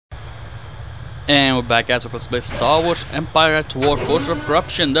And we're back as opposed to play Star Wars Empire at War, Force of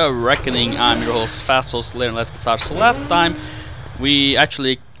Corruption, The Reckoning. I'm your host, Fast Host, Later Leskasar. So last time we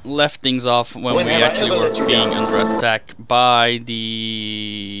actually left things off when we actually were being under attack by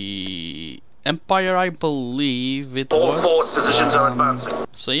the Empire, I believe it was.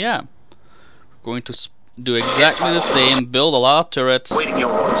 So yeah, we're going to do exactly the same, build a lot of turrets.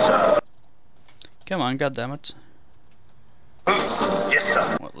 Come on, goddammit. Yes,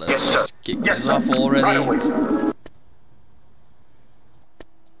 sir. Well, let's just kick this off already.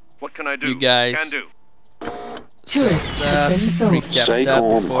 What can I do? You guys. Can do. Stay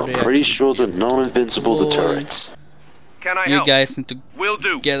calm. I'm pretty sure they're not invincible to turrets. Can I You help? guys need to Will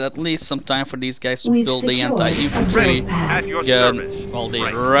do. get at least some time for these guys to We've build the secured anti-infantry At your gun service. while they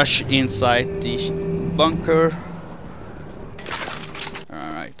Right. rush inside the bunker.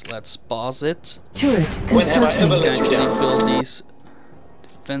 Alright, let's pause it. Turret We can constructed. actually build these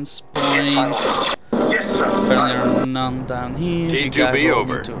defense points. Yes, sir. Apparently there are none down here. You guys T2B all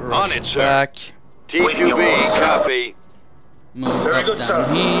over. need to On rush it, sir. back. T2B, copy. Move Very up good, down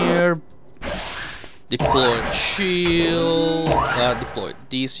sir. here. Deploy shield. Deploy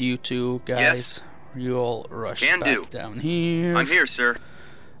these you two guys. Yes. You all rush Can back do. down here. I'm here, sir.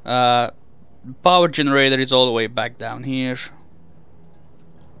 Power generator is all the way back down here.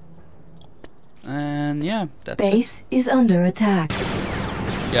 And yeah, that's Base is under attack.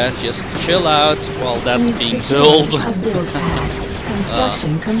 it. Guys, just chill out while that's We've being secured built. a build pad.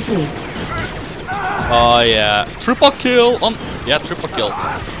 Construction complete. Oh yeah, triple kill on. Yeah, triple kill.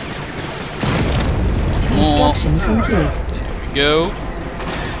 Construction complete. Go.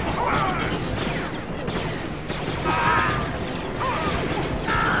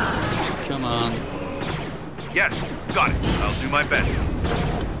 Come on. Yes, got it. I'll do my best.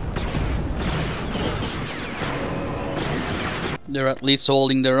 They're at least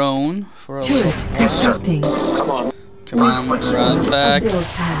holding their own for a little. Turret constructing. Come on. Come on, run back. Build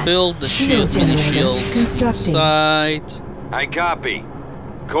pad. Build the Shield mini generator shields constructing. inside. I copy.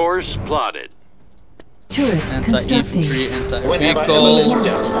 Course plotted. Turret constructing. Anti-infantry, We anti-vehicle.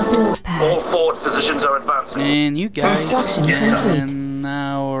 lost a build All pad. forward positions are advancing. And you guys Construction Yes, sir. complete. can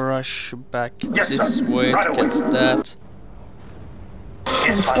now rush back Yes, this sir. way Right to away. get that.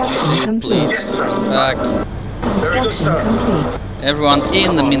 Construction complete. Please run back. Construction complete. Everyone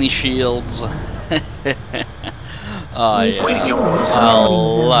in the mini shields. Oh We've yeah. secured I a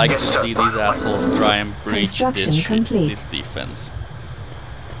loading zone. like to see these assholes try and breach Construction this complete. this defense.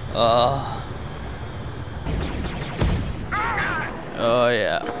 Oh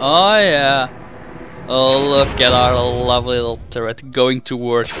yeah. Oh yeah. Oh, look at our lovely little turret going to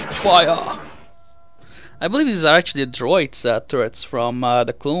work. Fire! I believe these are actually droids turrets from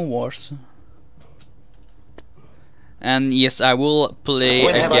the Clone Wars. And yes, I will play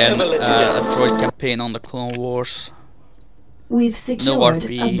When have I again ever let you a down? droid campaign on the Clone Wars. We've secured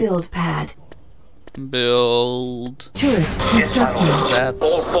RP. a build pad. Build Turret constructing. that.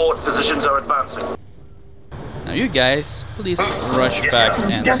 All forward positions are advancing. Now you guys, please rush back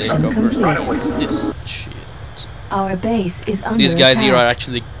and take Construction over complete. this shit. Our base is under These guys here are attack.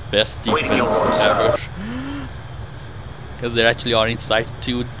 actually best Waiting your defense orders, ever. Because they actually are inside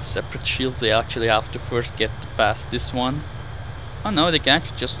two separate shields, they actually have to first get past this one. Oh no, they can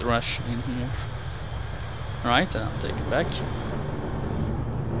actually just rush in here. Right, and I'll take it back.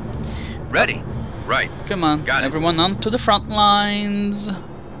 Ready. Right. Come on, Got it. everyone onto the front lines.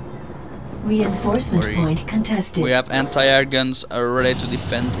 Reinforcement Worry. point contested. We have anti-air guns ready to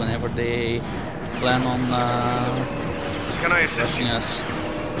defend whenever they plan on Can I assist rushing you? us.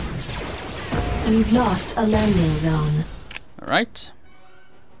 We've lost a landing zone. Alright.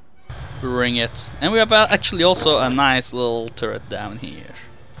 Bring it. And we have actually also a nice little turret down here.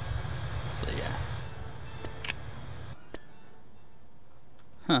 So yeah.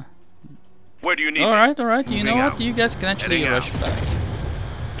 Huh. Where do you need me? Alright, alright. You know Moving what? out. You guys can actually Heading rush out. back.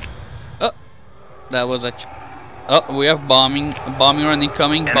 Oh. That was actually... Oh, we have bombing run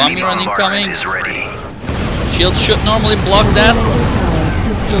incoming. Bombing run incoming. ready. Shield should normally block that. Tower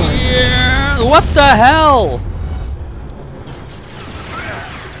destroyed. Yeah. What the hell?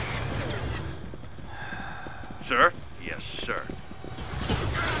 Sir? Yes, sir.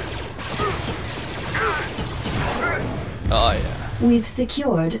 Oh yeah. We've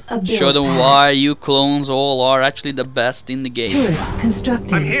secured a build Show them pad. why you clones all are actually the best in the game. Turret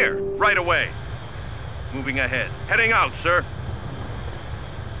constructing. I'm here. Right away. Moving ahead. Heading out, sir.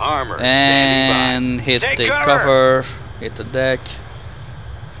 Armor. And hit Take the cover. cover, hit the deck.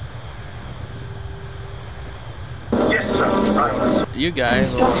 Yes, sir. Right. You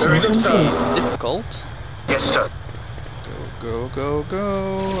guys are Construction Very good, sir. complete. difficult. Yes, sir. Go, go, go,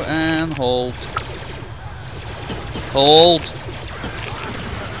 go, and on, hold. Hold.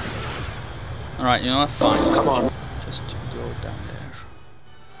 Alright, you know what? Fine. Come on. Just go down there.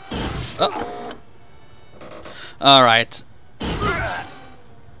 Oh. Alright.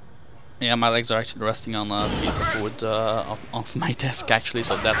 Yeah, my legs are actually resting on a piece of wood off my desk actually,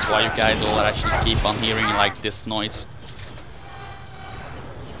 so that's why you guys all actually keep on hearing like this noise.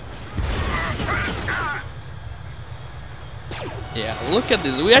 Yeah, look at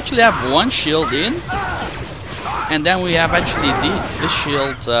this. We actually have one shield in, and then we have actually this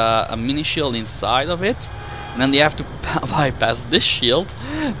shield, a mini shield inside of it, and then they have to bypass this shield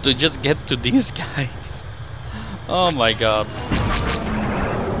to just get to these guys. Oh my god.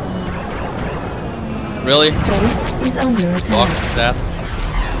 Really? Base is under Fuck attack. that.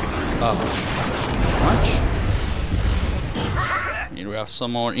 Oh. Much? Here we have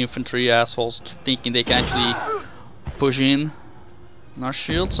some more infantry assholes thinking they can actually push in our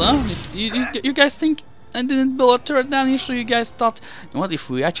shields, huh? You guys think I didn't build a turret down here, so you guys thought, you know what, if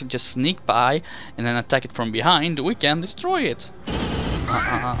we actually just sneak by and then attack it from behind, we can destroy it.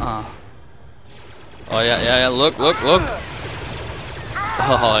 Oh yeah, look. Oh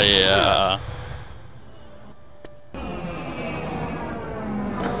yeah.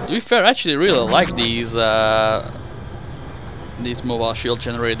 To be fair, I actually really like these mobile shield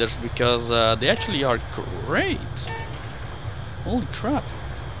generators because they actually are great. Holy crap.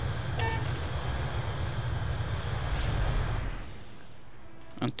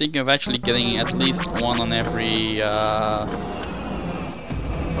 I'm thinking of actually getting at least one on every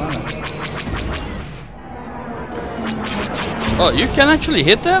Oh, you can actually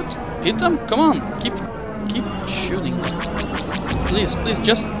hit that? Hit them? Come on, keep shooting them. Please,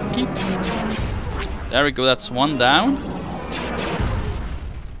 just keep. There we go, that's one down.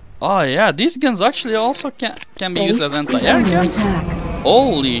 Oh yeah, these guns actually also can be used as anti-air guns.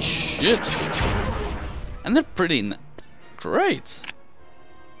 Holy shit! And they're pretty great.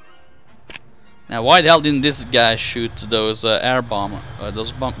 Now, why the hell didn't this guy shoot those air bomb,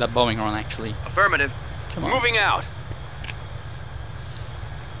 that bombing run actually? Affirmative. Come on. Moving out.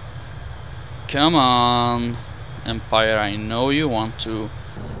 Come on, Empire, I know you want to.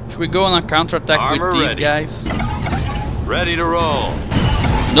 Should we go on a counterattack with these guys? Ready to roll.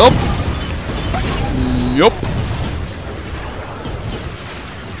 Nope. Nope.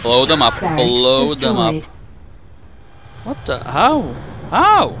 Blow them up. Blow them up. What the? How?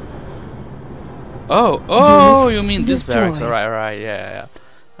 How? Oh, you mean this barracks? Alright, yeah.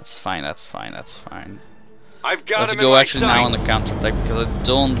 That's fine. I've got Let's him go in actually my now on sight. the counterattack because I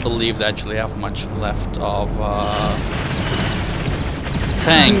don't believe they actually have much left of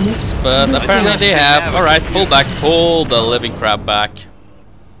tanks, but apparently they have. Alright, pull back, pull the living crap back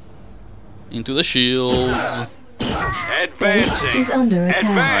into the shields. Base is Advancing. under attack.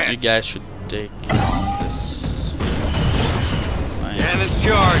 Alright, you guys should take on this. Fine. Cannons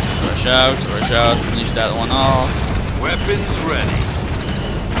charged. Rush out, finish that one off. Weapons ready.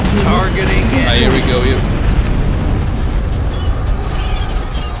 Targeting. Ah, here we go, you.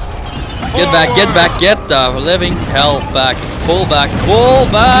 Get the living hell back. Pull back.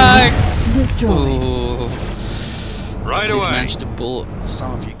 Destroyed. Ooh. Right Please away. managed to pull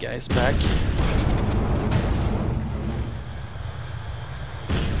some of you guys back.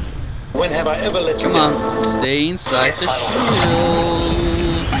 When have I ever let you Come on, stay inside the shield.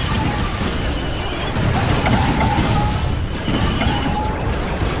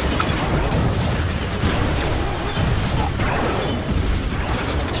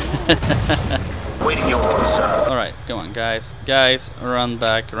 Waiting your orders, sir. Alright, come on guys, run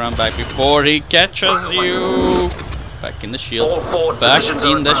back before he catches you. Back in the shield, All forward back positions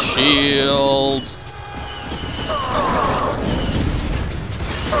are in the advancing. shield.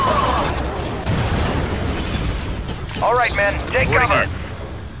 All right, men. Take cover.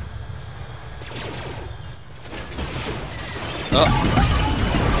 Oh,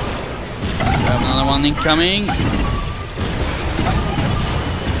 we have another one incoming.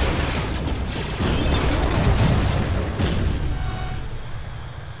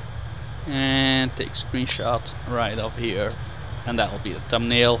 And take screenshot right of here, and that'll be the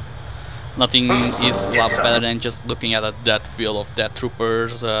thumbnail. Nothing is a lot better than just looking at that field of dead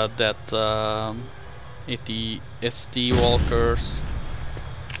troopers, dead AT-ST walkers.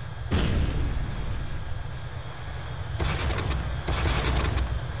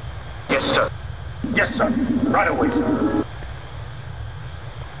 Yes, sir. Right away, sir.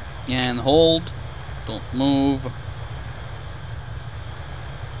 And hold, don't move.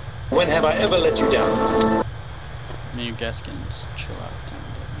 When have I ever let you down? Maybe you guys can just chill out down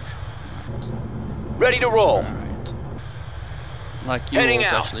there. Ready to roll. Alright. like you Heading will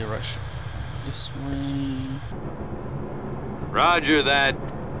out. actually rush this way. Roger that.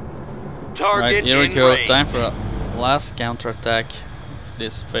 Target Right, here we in go. range. Time for a last counterattack. If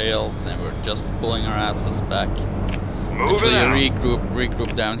this fails, then we're just pulling our asses back. Moving out.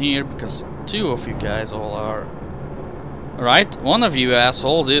 Regroup down here because two of you guys all are. Right, one of you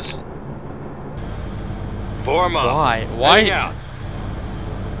assholes is. Form up. Why? Heading out.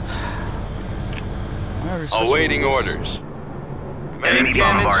 Why are you such Awaiting fools? orders. Enemy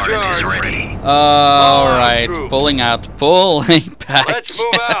bombardment is ready. Alright, troops. pulling back. Let's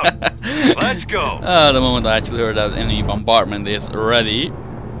move out. Let's go. The moment I actually heard that enemy bombardment is ready,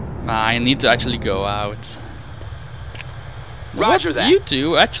 I need to actually go out. Roger What that. you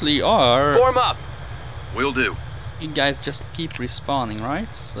two actually are. Form up. Will do. You guys just keep respawning,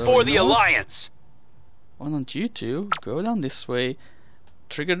 right? So For you the know what? Alliance. Why don't you two go down this way,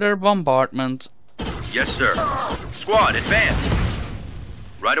 trigger their bombardment. Yes, sir. Squad, advance.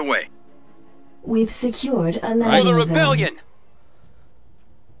 Right away. We've secured a For landing the zone. rebellion.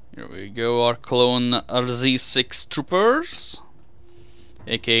 Here we go, our clone RZ6 troopers,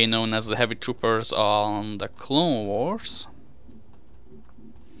 aka known as the heavy troopers on the Clone Wars.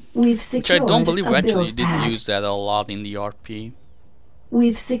 We've Which I secured don't believe we a actually build did pad. use that a lot in the RP.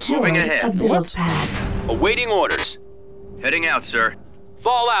 We've secured Moving a ahead. build What? pad. Awaiting orders. Heading out, sir.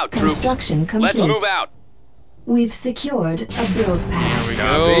 Fall out, troops. Construction complete. Let's move out. We've secured a build Here pad. we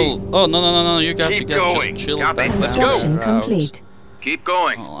Copy. go. Oh no, you guys Keep just going. chill Copy. back Let's down. go. Construction You're out. complete. Keep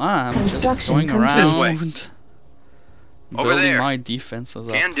going. Well, I'm just Construction going complete. around Over building there. my defenses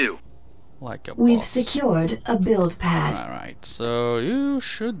up Can do. like a We've boss. secured a build pad. Alright, so you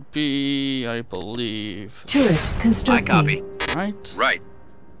should be, I believe, Turret I constructing. copy. right? Right.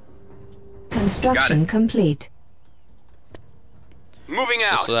 Construction complete. Moving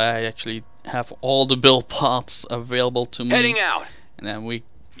Just out. so that I actually have all the build pods available to me. Heading out. And then we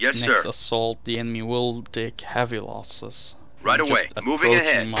Yes, next sir. assault, the enemy will take heavy losses. Right I'm away. just Moving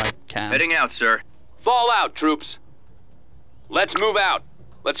approaching ahead. my camp. Heading out, sir. Fall out, troops. Let's move out.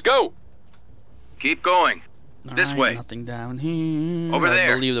 Let's go. Keep going. This Alright, way. Nothing down here. Over I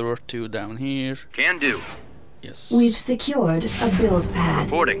there. believe there were two down here. Can do. Yes. We've secured a build pad.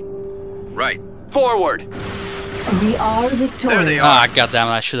 Reporting. Right. Forward. We are There they victorious. are. Goddammit,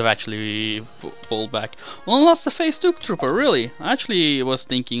 I should have actually pulled back. Well, I lost the phase 2 trooper, really. I actually was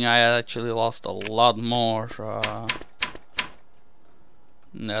thinking I had actually lost a lot more.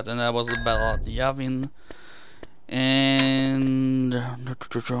 And that was the battle at Yavin. And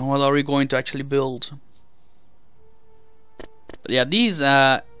what are we going to actually build? But yeah, these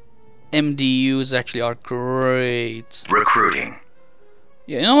MDUs actually are great. Recruiting.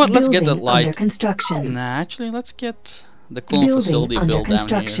 Yeah, you know what? Let's get that Building under light. construction. Nah, actually, let's get the clone Building facility under built down here.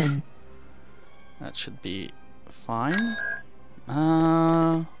 construction. That should be fine.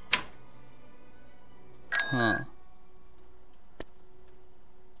 Huh.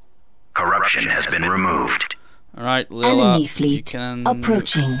 Corruption has been removed. Alright, Lila, Enemy you fleet can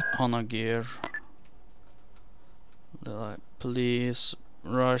approaching. Honoghr. Lila, please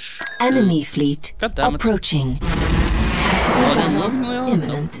rush. Enemy fleet God damn it. approaching. Oh, you're moving, Lila? No,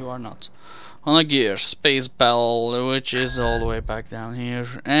 Imminent. you are not. Honoghr, Space Battle, which is all the way back down here.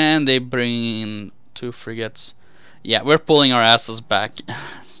 And they bring in 2 frigates. Yeah, we're pulling our asses back.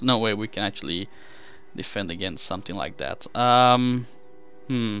 There's no way we can actually defend against something like that.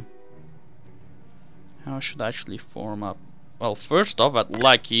 How should I actually form up? Well, first off, I'd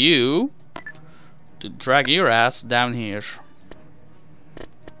like you to drag your ass down here.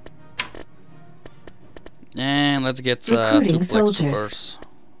 And let's get 2 Recruiting Plex soldiers. troopers.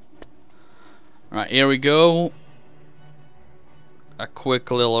 Right, here we go. A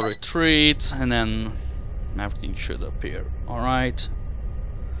quick little retreat, and then everything should appear. Alright.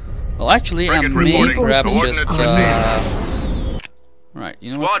 Well, actually, I Frigate may reporting. perhaps Coordinates just. advanced. Right,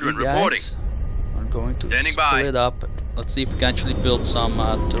 you know what, Squadron you reporting. guys are going to Standing split by. up. Let's see if we can actually build some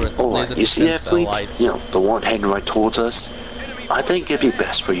turret Alright, laser you see that defense fleet? satellites. You know, the one heading right towards us? I think it'd be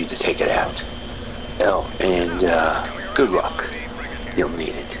best for you to take it out. Oh, and, good luck. You'll need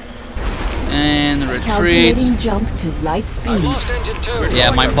it. And retreat. Calculating jump to light speed. Lost engine 2. Yeah,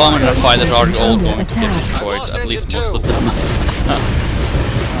 my bomber and fighters are all Under going to get attack. destroyed, at least most of them.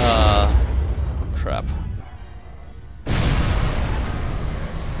 Crap.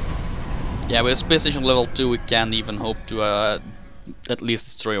 Yeah, with space station level 2 we can't even hope to at least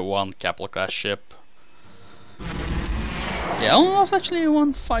destroy 1 capital class ship. Yeah, only lost actually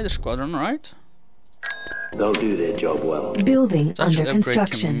 1 fighter squadron, right? They'll do their job well. Building Let's actually under upgrade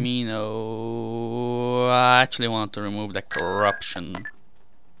construction. Camino. I actually wanted to remove that corruption.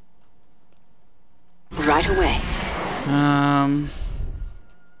 Right away.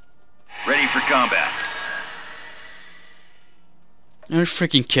 Ready for combat. You're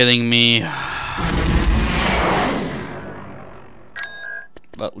freaking kidding me.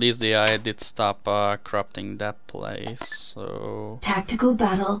 But at least the AI did stop corrupting that place, so... Tactical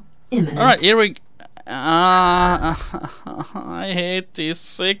battle imminent. Alright, here we... I hate these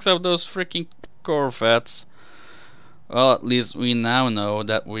 6 of those freaking Corvettes. Well, at least we now know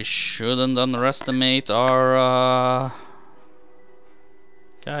that we shouldn't underestimate our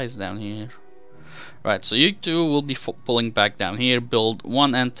guys down here. Right, so you two will be pulling back down here, build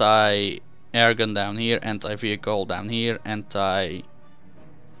 1 anti-air gun down here, anti-vehicle down here,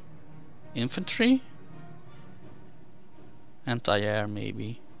 anti-infantry? Anti-air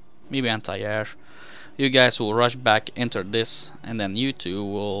maybe. Maybe anti-air. You guys will rush back, enter this, and then you two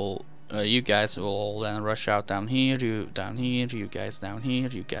will... you guys will then rush out down here, you down here, you guys down here,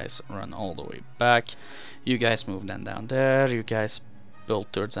 you guys run all the way back, you guys move then down there, you guys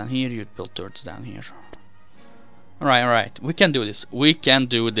build turrets down here, you build turrets down here. Alright, we can do this. We can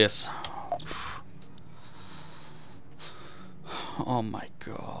do this. Oh my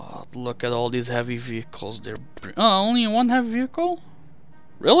god, look at all these heavy vehicles. They're only 1 heavy vehicle?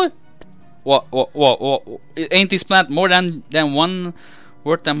 Really? What? Ain't this plant more than one?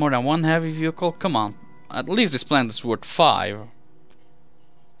 Worth more than 1 heavy vehicle? Come on. At least this plant is worth 5.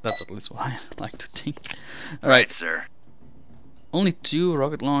 That's at least what I like to think. Alright, sir. Only 2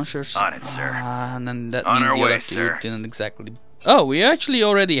 rocket launchers. On it, sir. And then that On means our the way, other 2 sir. didn't exactly... Oh, we actually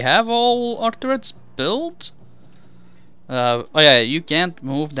already have all our turrets built? Oh yeah, you can't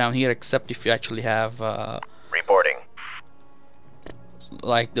move down here except if you actually have... Reporting.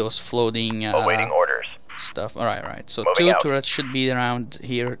 like those floating... Awaiting orders. stuff. Alright. So Moving 2 out. turrets should be around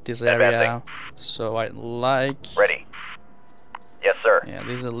here, this Advancing. area. So I like... Ready. Yes, sir. Yeah,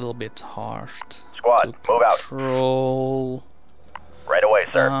 this is a little bit hard Squad, to move out. control. Right away,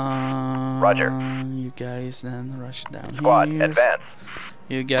 sir. Roger. You guys then rush down Squad, here. advance.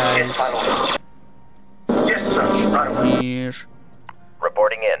 You guys Yes, sir. Right away. here.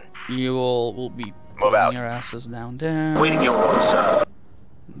 Reporting in. You all will be Move out. putting your asses down there. Waiting your orders, sir.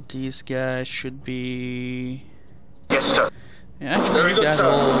 These guys should be... Yes, sir. Yeah, actually, Very you good, guys sir.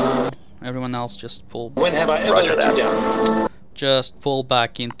 will... Everyone else just pull... When have I ever Roger let you that. down? Just pull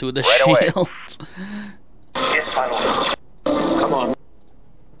back into the Right away. shield. Yes, finally. Come on.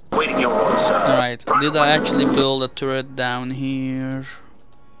 Waiting your orders, sir. Alright, did I actually build a turret down here?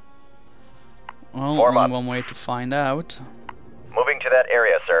 Well, Form only up. one way to find out. Moving to that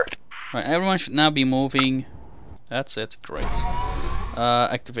area, sir. Right, everyone should now be moving. That's it, great.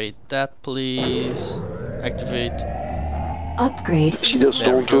 Activate that, please. Activate. Upgrade. See those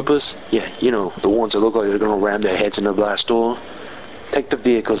There we go. stormtroopers? Yeah, you know, the ones that look like they're gonna ram their heads in the blast door. Take the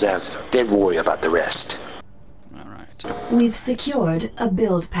vehicles out, then worry about the rest. Alright. We've secured a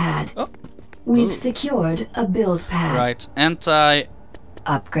build pad. Oh. We've Ooh. secured a build pad. Right, anti-air,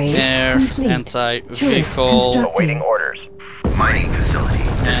 Upgrade complete. anti-vehicle, Turret Awaiting constructing. orders. Mining facility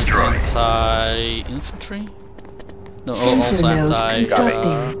and destroyed. anti-infantry? No, Sensor also node anti...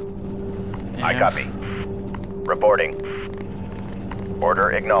 constructing. I copy. Reporting.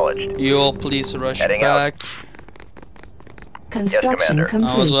 Order acknowledged. You all please rush Heading out. back. Construction Commander.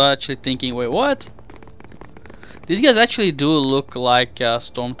 I was complete. actually thinking, wait, what? These guys actually do look like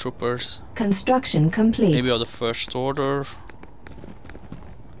stormtroopers. Construction complete. Maybe of the First Order.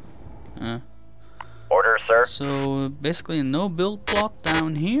 Order, sir. So basically no build plot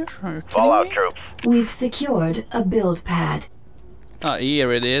down here. Are you kidding Fallout me? troops. We've secured a build pad. Ah,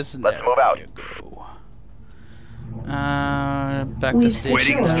 here it is. Let's There move out. you go. Back We've to station.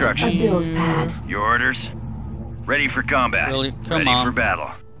 Waiting secured a instruction. build pad. Your orders. Ready for combat. Really? Come Ready on. for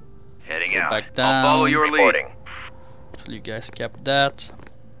battle. Heading Go out. back I'll follow down. your Reporting. lead. You guys kept that.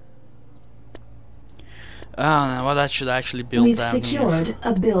 Now what I should actually build We've down secured here.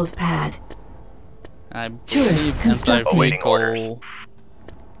 a build pad. I Turret believe constructing. Awaiting anti-vehicle.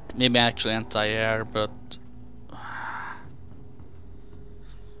 Maybe actually anti-air, but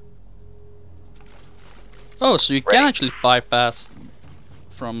oh, so you can Ready. actually bypass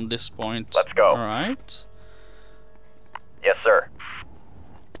from this point. Let's go. Alright. Yes, sir.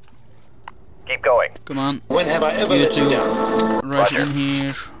 Keep going. Come on. When have I ever You let you two down? rush Roger. in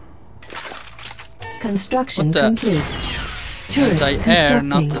here. Construction What the- complete. Turret Anti-air,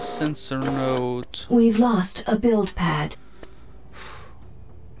 not constructing. the sensor node. We've lost a build pad.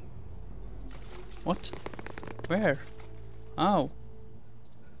 What? Where? Oh.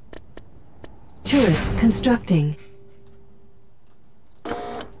 Turret constructing.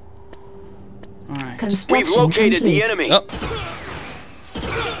 Alright. Construction We've located complete. the enemy. Oh,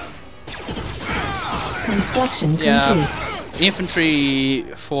 Construction Yeah. complete. Infantry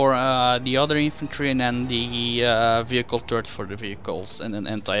for the other infantry, and then the vehicle turret for the vehicles, and then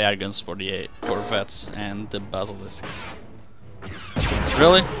anti-air guns for the corvettes and the basilisks.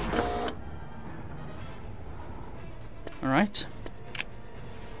 Really? Alright.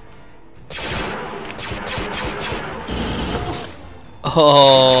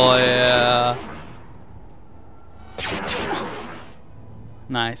 Oh yeah.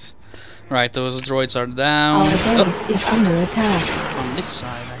 Nice. Right, those droids are down. Our base is under attack. On this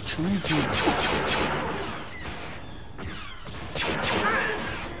side, actually.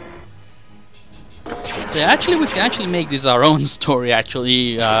 So actually, we can actually make this our own story.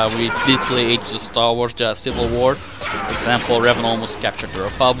 Actually, we did play Age of Star Wars: The Civil War. For example, Revan almost captured the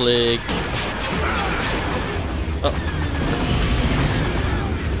Republic. Oh.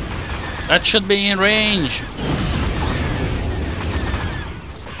 That should be in range.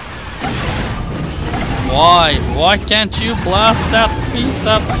 Why? Why can't you blast that piece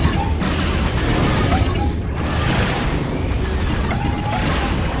up?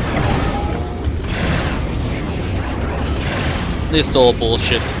 This is all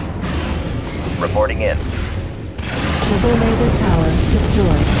bullshit. Reporting in. Turbo laser tower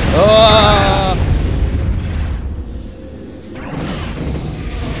destroyed. Ah!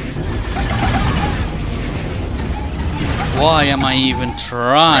 Why am I even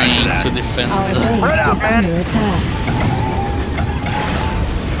trying to defend Our them? base is under attack.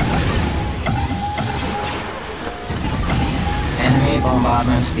 Enemy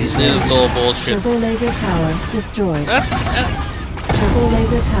bombardment is This is all bullshit. Turbo laser tower destroyed. Turbo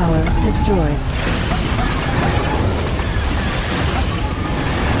laser tower destroyed.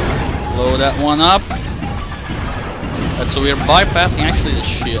 Blow that one up. So we're bypassing actually the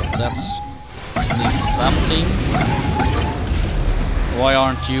shield. That's at least something. Why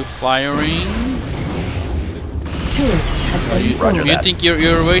aren't you firing? Turret has been sold. You think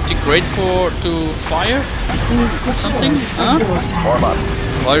you're way too great to fire? We've secured Something? a Huh? build pad. Warm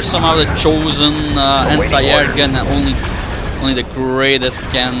up. Or somehow the chosen anti-air gun that only the greatest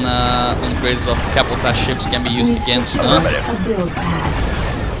can only greatest of capital class ships can be used We've against. secured a build pad.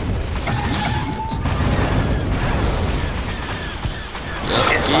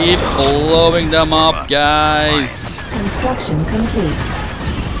 Just keep blowing them up, guys. Construction complete.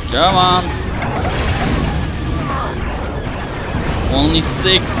 Come on. Only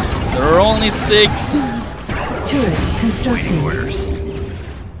 6. There are only 6. Turret constructing.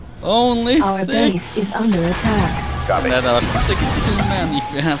 Only Our 6. base is under attack. Copy. That are 6 too many,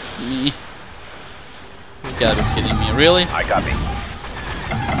 if you ask me. You gotta be kidding me, really? I copy.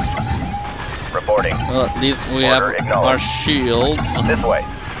 Reporting. Well, at least we have Order our acknowledged. shields. This way.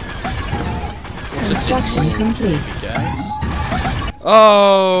 Construction complete. Guys.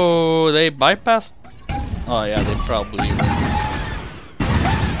 Oh, they bypassed. Oh yeah, they probably wouldn't.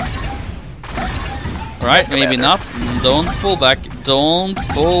 Right, maybe not. Don't pull back. Don't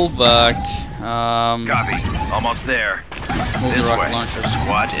pull back. Copy. Almost there. Move the This rocket way. launchers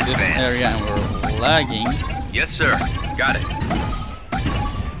Squad to this advance. area, and we're lagging. Yes, sir. Got it.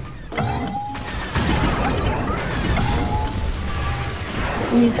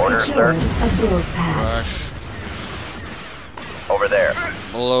 We've Order, secured sir. a build pad. Rush. Over there.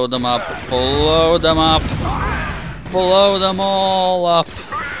 Blow them up. Blow them up. Blow them all up.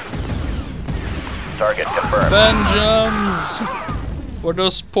 Target confirmed. Vengeance for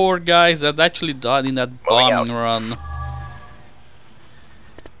those poor guys that actually died in that bombing out. run.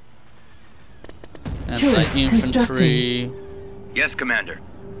 Turret Anti-infantry. Yes, Commander.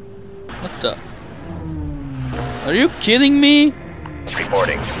 What the? Are you kidding me?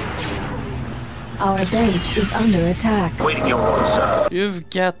 Reporting. Our base is under attack. Waiting your orders, sir. You've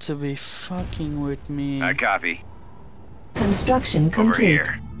got to be fucking with me. I copy. Construction Over complete.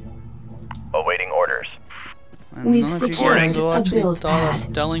 here. Awaiting orders. And We've none of you secured guys will a actually build thought of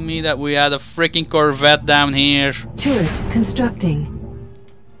pad. telling me that we had a freaking Corvette down here. Turret constructing.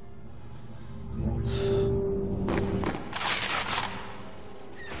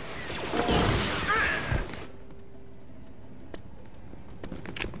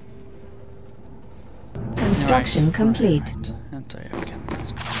 Construction complete. Anti-air gun.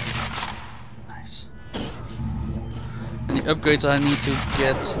 That's good. Nice. Any upgrades I need to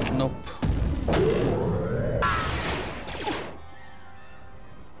get? Nope.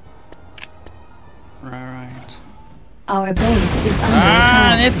 Alright. Our base is under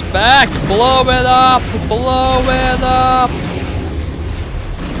And attack. it's back! Blow it up! Blow it up!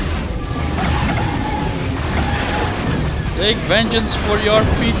 Take vengeance for your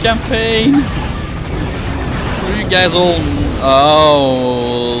free campaign! Are you guys all...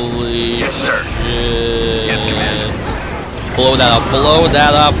 Holy Yes, sir. shit. blow that up, blow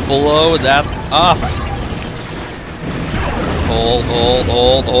that up, blow that up. Hold, hold,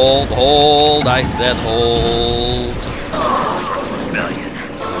 hold, hold, hold. I said hold.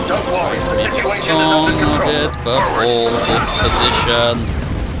 Don't worry. The Make a situation is song under of control. it, but hold this position.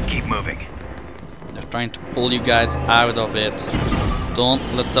 Keep moving. They're trying to pull you guys out of it. Don't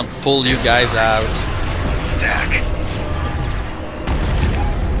let them pull you guys out. Stack.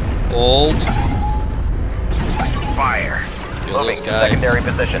 Hold. Fire. Kill Moving those to guys. secondary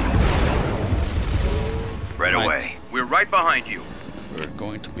position. Right away. We're right behind you. We're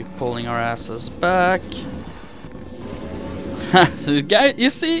going to be pulling our asses back. So guy, you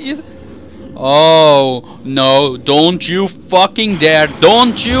see? Oh no! Don't you fucking dare!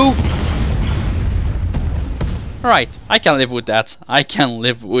 Don't you! Alright, I can live with that. I can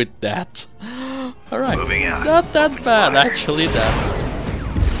live with that. Alright, Moving out. not that bad actually. That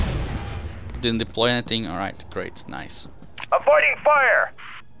didn't deploy anything. Alright, great, nice. Avoiding fire.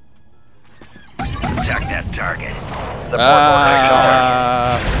 Attack that target.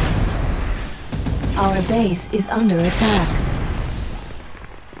 Our base is under attack.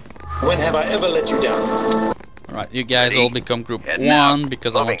 When have I ever let you down? Alright, you guys all become group Heading 1 out.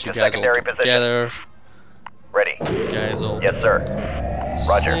 because I Moving want you to guys all secondary position. together. Ready. You guys all Yes, sir.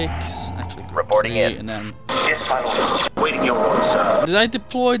 Roger. 6, actually group Reporting 3, in. and then Yes, my lord. Waiting your orders, sir. did I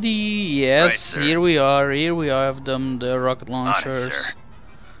deploy the... Yes, Right, sir. here we have them, the rocket launchers. sir.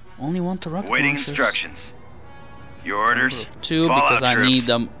 Only want the rocket Waiting launchers. instructions. Your orders. Group 2 Fall because out, I troops. need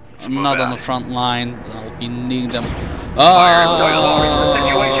them. I'm move not on out. the front line. I'll be needing them. Fire Oh, at will. The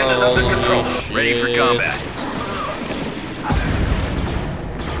situation is under holy control. Ready for shit. combat.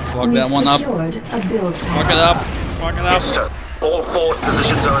 Fuck We've that one up. secured a build Fuck pad. it up. Fuck it up. Yes, sir. All forward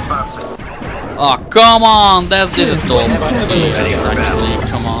positions are advancing. Oh, come on! This is dull. Ready Yes, for actually,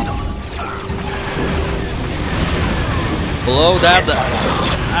 come on. Blow that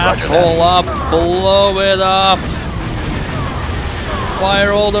asshole up. Blow it up.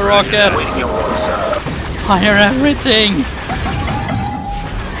 Fire all the rockets. Waiting your orders, sir. Fire everything.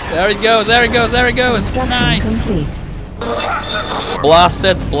 There it goes. There it goes. There it goes. Construction Nice. complete. Blast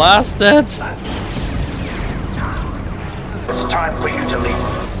it. Blast it. It's time for you to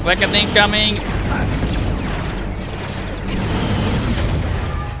leave. Second incoming.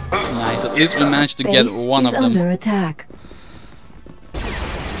 Nice. At least we managed to get Base one is of them. under attack.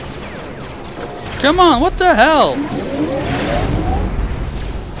 Come on, what the hell?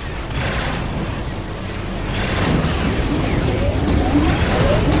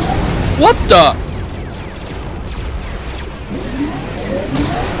 What the?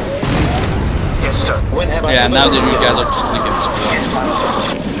 Yes, sir. When have I Yeah, ever now let that you you guys down? are just gonna get screwed. Yes, my lord.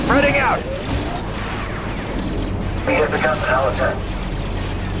 Spreading out. We have begun our attack.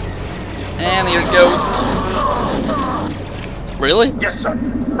 And here it goes. Really? Yes, sir.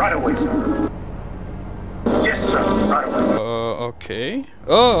 Right away, sir. Yes, sir. Right away. Okay.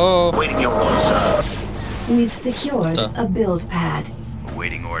 Oh, Waiting your orders, sir. We've secured What the- a build pad.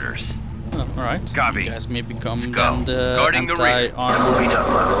 Awaiting orders. oh. Alright. Copy. You guys may become Go. then the Guarding the rear. anti-armor. We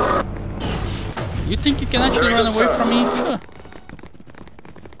done, my lord. You think you can actually Very run good, away sir. from me? Huh.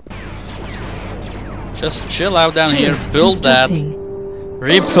 Just chill out down here, Turret build that, constructing.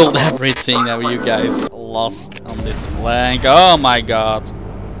 rebuild everything that you guys lost on this flank. Oh my god.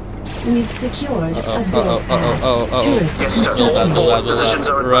 We've secured a build pad. oh. Turret Yes, sir. Build that, constructing. build that, build Positions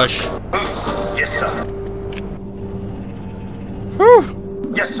that. are Rush. Yes, sir. Whew.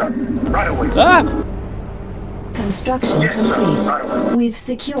 Yes, sir. Right away, sir. Ah! Construction Yes, sir. Right complete. away. We've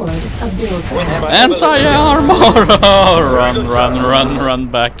secured a build When pad. have I ever let you down? Anti-armor! Run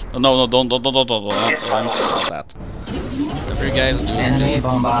back. No, don't run, stop that. Whatever you guys do, Enemy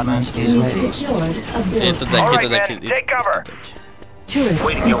bombardment is We've ready. secured a hit build the pad. deck, All hit right, the deck, men, hit take cover. the deck. Turret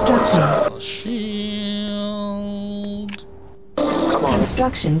Waiting your orders, constructing. sir. Shield. Come on.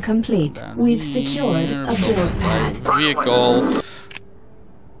 Construction complete. Down We've here, secured a build pad. Vehicle.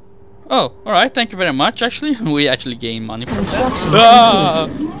 Oh, alright, thank you very much, actually. We actually gain money from that. Construction Ah!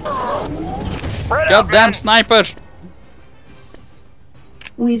 Spread out, Goddamn men. sniper!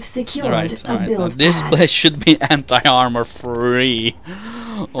 We've secured Alright, a alright. Now build this pad. place should be anti-armor free.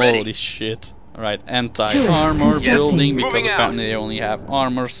 Ready. Holy shit. Alright, anti-armor constructing. building because Moving out. apparently they only have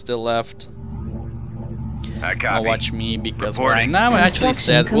armor still left. I Now copy. watch me because what I Reporting. now actually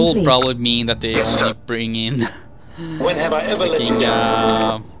Construction said will complete. probably mean that they Yes, only sir. bring in When have I ever let you fucking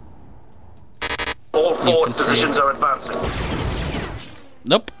down? All forward Infantry. positions are advancing.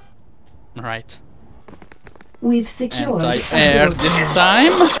 nope. Alright. We've secured a Anti-air build this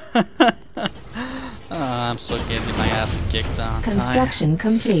pad. time. I'm so getting my ass kicked on time. Construction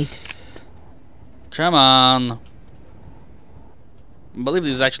complete. Come on. I believe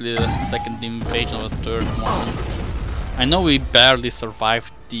this is actually the second invasion of the third one. I know we barely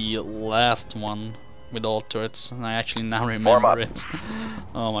survived the last one with all turrets, and I actually now remember it.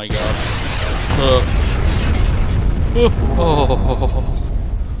 Oh my god.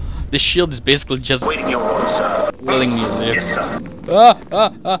 The shield is basically just Waiting your orders, sir. letting me live. Yes, sir.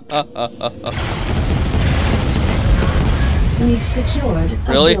 We've secured a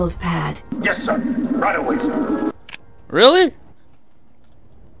Really? build pad. Yes, sir. Right away, sir. Really?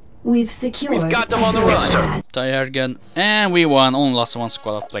 We've secured We've got them a on the build run. pad. Tire gun, and we won. Only lost one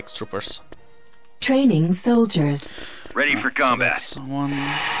squad of Plex troopers. Training soldiers. Ready for So combat. that's one.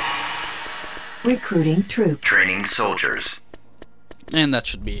 Recruiting troops. Training soldiers. And that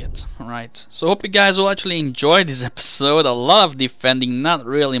should be it. Alright. So hope you guys will actually enjoy this episode. A lot of defending, not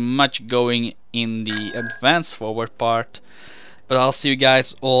really much going in the advance forward part. But I'll see you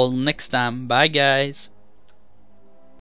guys all next time. Bye guys.